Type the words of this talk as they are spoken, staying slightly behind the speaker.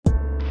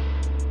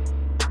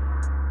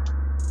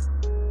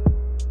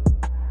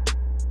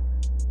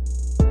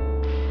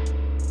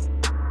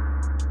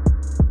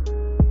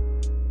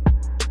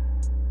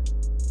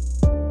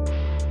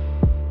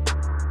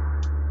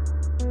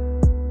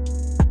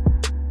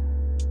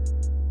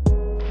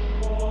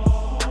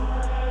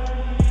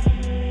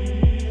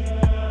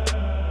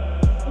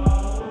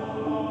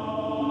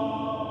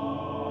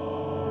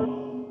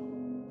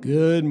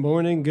Good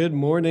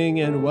morning,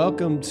 and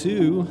welcome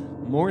to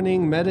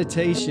Morning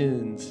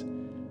Meditations.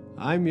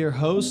 I'm your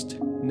host,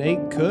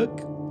 Nate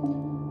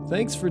Cook.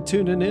 Thanks for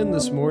tuning in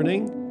this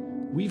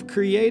morning. We've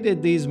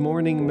created these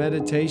morning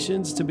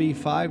meditations to be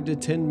 5 to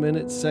 10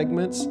 minute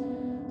segments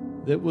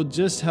that will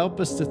just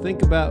help us to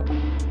think about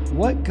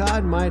what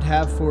God might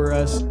have for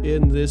us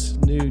in this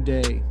new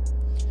day.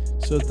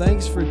 So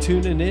thanks for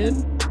tuning in,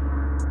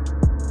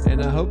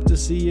 and I hope to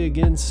see you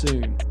again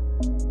soon.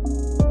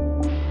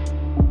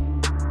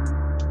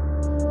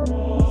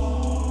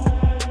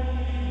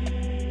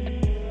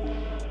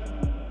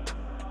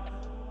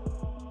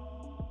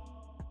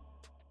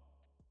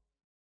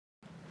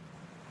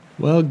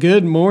 Well,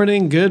 good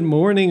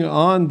morning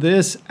on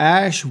this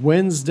Ash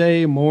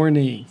Wednesday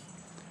morning.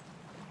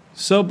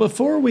 So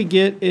before we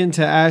get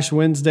into Ash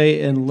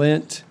Wednesday and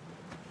Lent,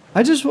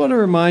 I just want to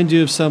remind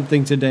you of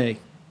something today.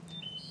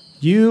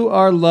 You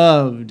are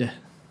loved.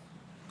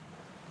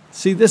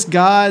 See, this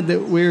God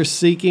that we're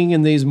seeking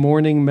in these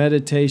morning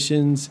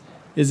meditations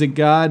is a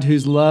God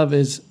whose love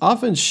is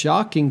often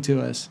shocking to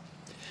us.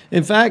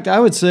 In fact, I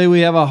would say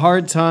we have a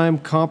hard time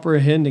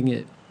comprehending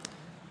it.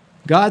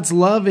 God's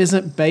love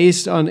isn't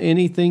based on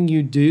anything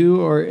you do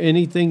or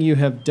anything you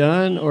have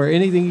done or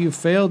anything you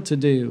failed to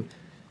do.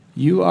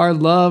 You are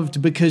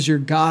loved because you're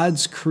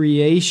God's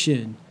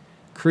creation,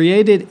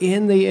 created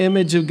in the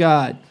image of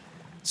God.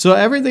 So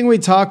everything we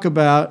talk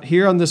about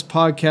here on this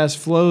podcast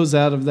flows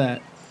out of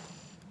that.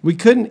 We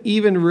couldn't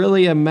even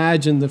really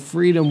imagine the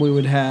freedom we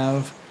would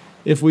have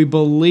if we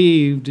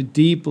believed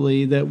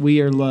deeply that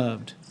we are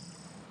loved.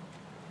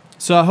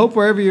 So I hope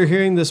wherever you're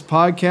hearing this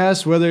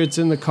podcast, whether it's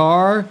in the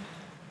car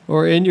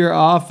or in your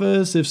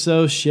office, if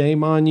so,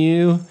 shame on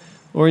you,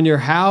 or in your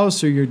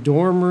house or your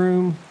dorm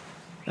room,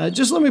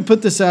 just let me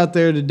put this out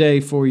there today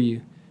for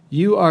you.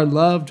 You are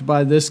loved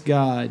by this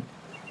God.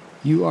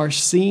 You are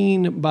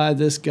seen by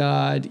this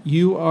God.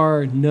 You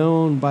are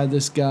known by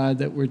this God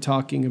that we're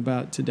talking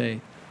about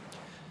today.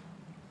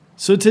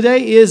 So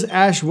today is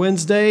Ash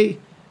Wednesday,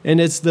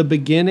 and it's the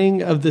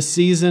beginning of the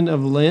season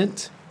of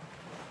Lent.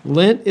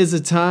 Lent is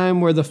a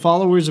time where the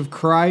followers of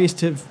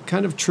Christ have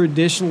kind of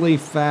traditionally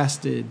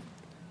fasted.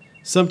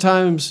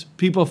 Sometimes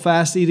people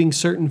fast eating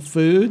certain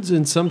foods,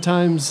 and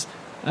sometimes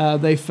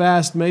they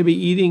fast maybe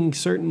eating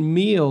certain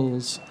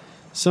meals.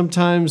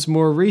 Sometimes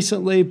more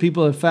recently,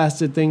 people have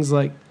fasted things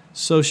like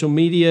social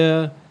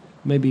media,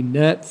 maybe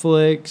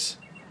Netflix.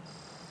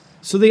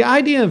 So the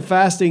idea of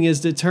fasting is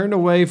to turn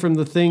away from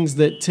the things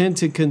that tend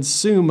to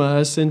consume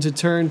us and to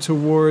turn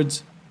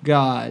towards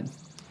God.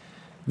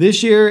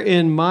 This year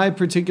in my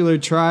particular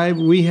tribe,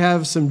 we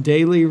have some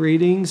daily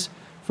readings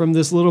from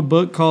this little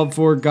book called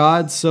For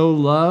God So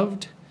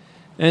Loved.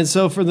 And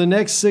so for the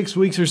next 6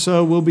 weeks or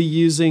so, we'll be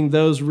using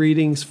those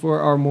readings for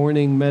our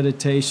morning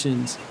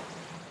meditations.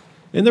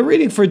 In the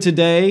reading for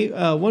today,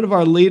 one of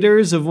our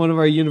leaders of one of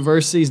our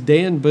universities,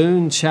 Dan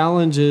Boone,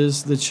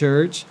 challenges the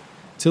church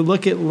to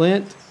look at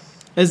Lent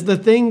as the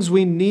things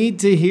we need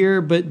to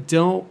hear but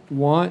don't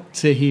want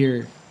to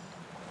hear.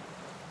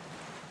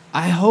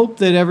 I hope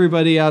that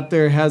everybody out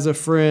there has a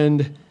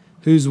friend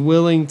who's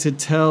willing to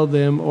tell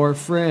them, or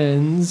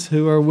friends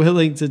who are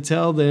willing to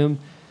tell them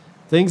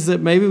things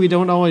that maybe we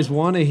don't always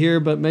want to hear,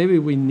 but maybe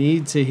we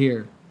need to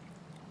hear.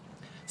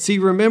 See,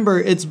 remember,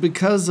 it's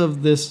because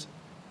of this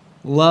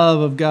love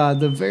of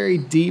God, the very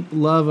deep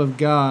love of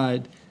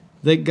God,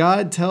 that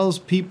God tells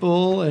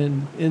people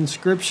and in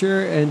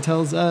Scripture and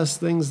tells us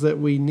things that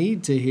we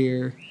need to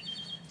hear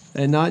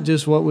and not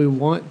just what we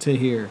want to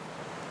hear.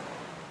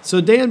 So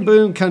Dan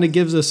Boone kind of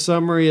gives a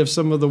summary of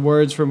some of the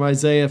words from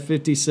Isaiah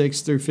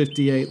 56 through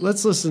 58.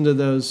 Let's listen to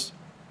those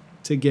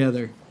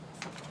together.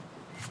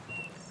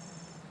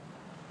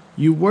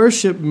 You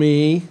worship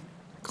me,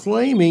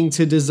 claiming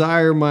to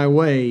desire my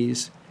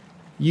ways.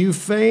 You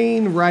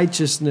feign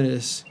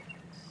righteousness.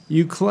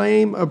 You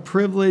claim a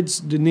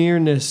privileged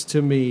nearness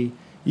to me.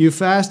 You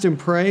fast and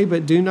pray,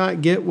 but do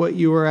not get what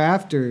you are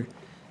after.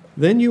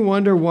 Then you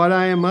wonder what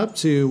I am up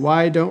to,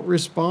 why I don't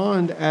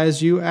respond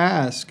as you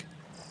ask.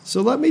 So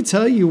let me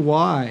tell you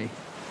why.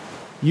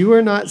 You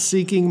are not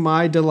seeking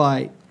my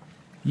delight.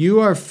 You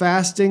are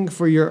fasting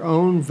for your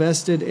own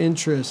vested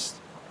interest.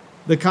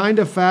 The kind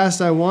of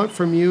fast I want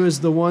from you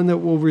is the one that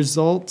will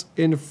result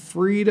in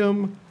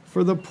freedom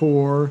for the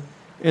poor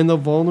and the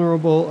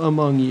vulnerable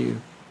among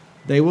you.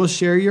 They will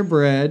share your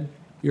bread,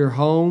 your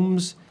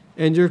homes,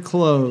 and your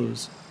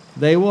clothes.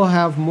 They will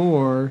have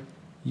more.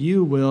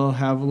 You will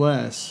have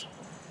less.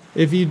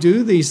 If you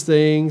do these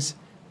things,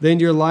 then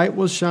your light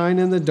will shine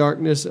in the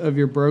darkness of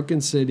your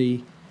broken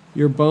city.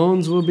 Your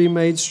bones will be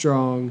made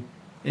strong,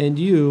 and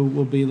you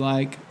will be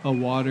like a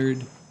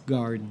watered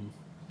garden.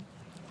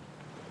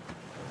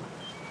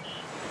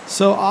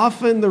 So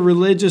often the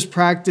religious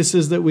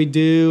practices that we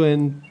do,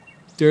 and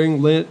during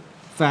Lent,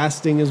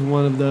 fasting is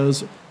one of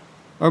those,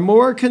 are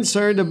more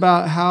concerned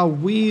about how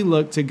we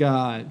look to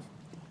God.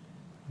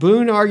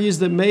 Boone argues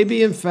that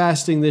maybe in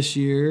fasting this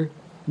year,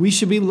 we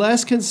should be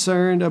less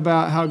concerned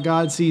about how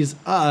God sees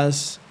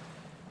us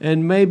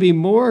and maybe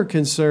more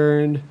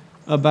concerned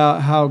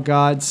about how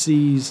God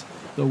sees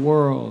the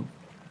world.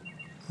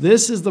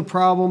 This is the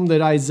problem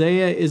that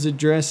Isaiah is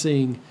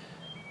addressing.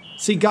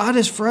 See, God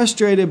is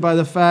frustrated by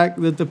the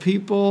fact that the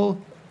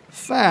people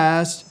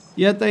fast,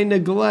 yet they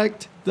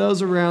neglect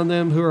those around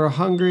them who are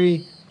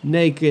hungry,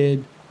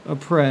 naked,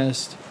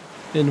 oppressed,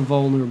 and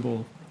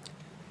vulnerable.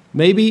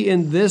 Maybe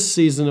in this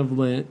season of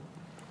Lent,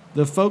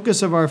 the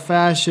focus of our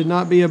fast should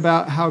not be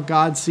about how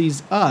God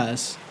sees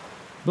us,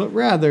 but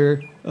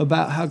rather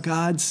about how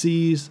God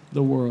sees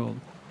the world.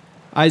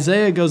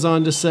 Isaiah goes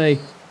on to say,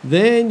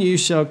 "Then you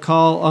shall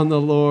call on the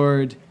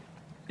Lord,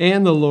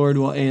 and the Lord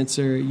will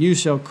answer. You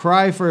shall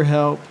cry for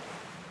help,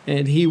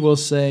 and he will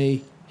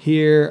say,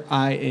 'Here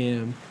I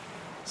am.'"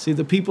 See,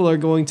 the people are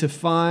going to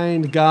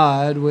find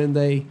God when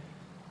they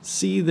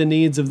see the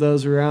needs of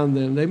those around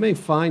them. They may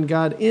find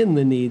God in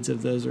the needs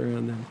of those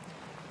around them.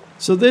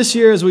 So this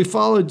year, as we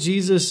follow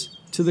Jesus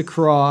to the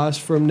cross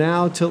from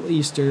now till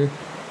Easter,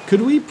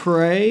 could we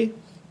pray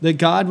that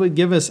God would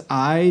give us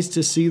eyes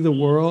to see the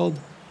world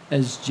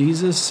as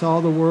Jesus saw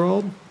the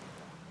world?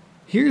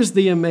 Here's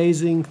the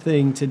amazing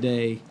thing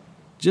today.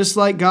 Just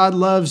like God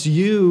loves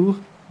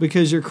you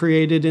because you're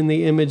created in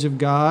the image of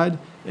God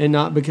and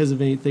not because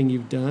of anything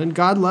you've done,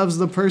 God loves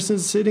the person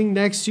sitting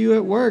next to you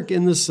at work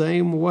in the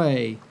same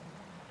way.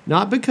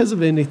 Not because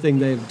of anything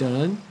they've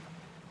done,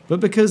 but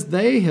because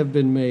they have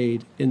been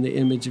made in the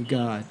image of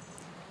God.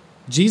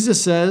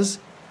 Jesus says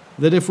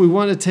that if we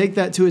want to take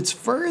that to its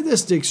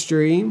furthest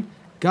extreme,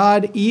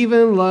 God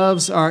even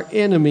loves our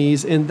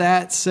enemies in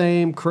that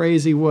same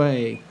crazy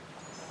way.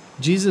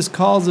 Jesus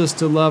calls us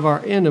to love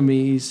our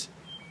enemies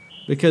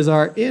because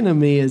our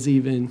enemy is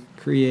even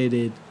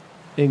created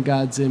in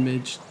God's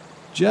image,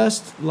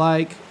 just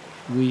like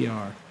we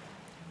are.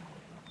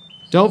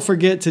 Don't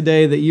forget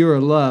today that you are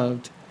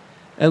loved,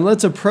 and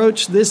let's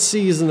approach this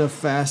season of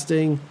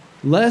fasting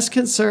less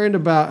concerned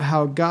about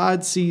how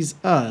God sees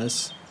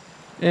us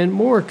and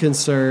more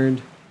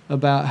concerned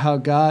about how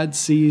God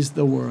sees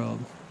the world.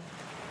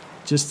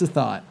 Just a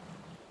thought.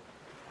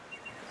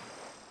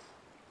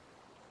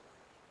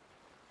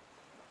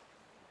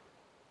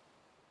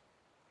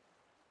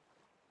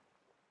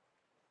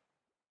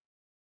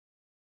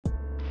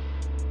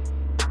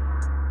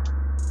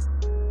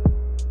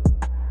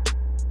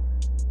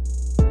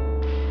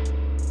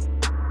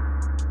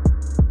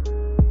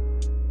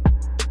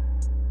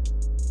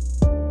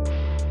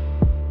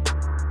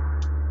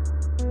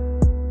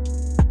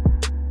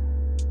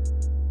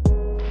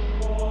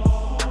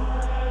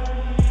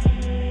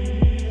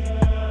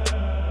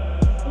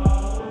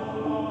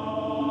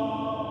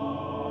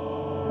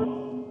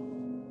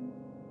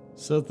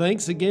 So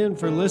thanks again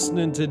for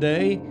listening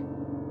today.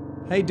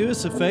 Hey, do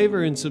us a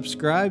favor and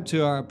subscribe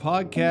to our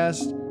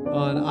podcast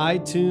on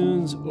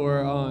iTunes or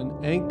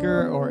on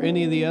Anchor or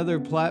any of the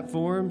other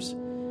platforms.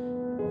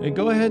 And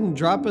go ahead and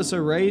drop us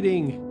a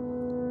rating.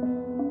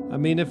 I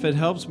mean, if it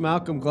helps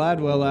Malcolm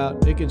Gladwell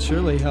out, it can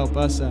surely help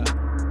us out.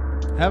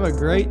 Have a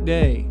great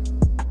day.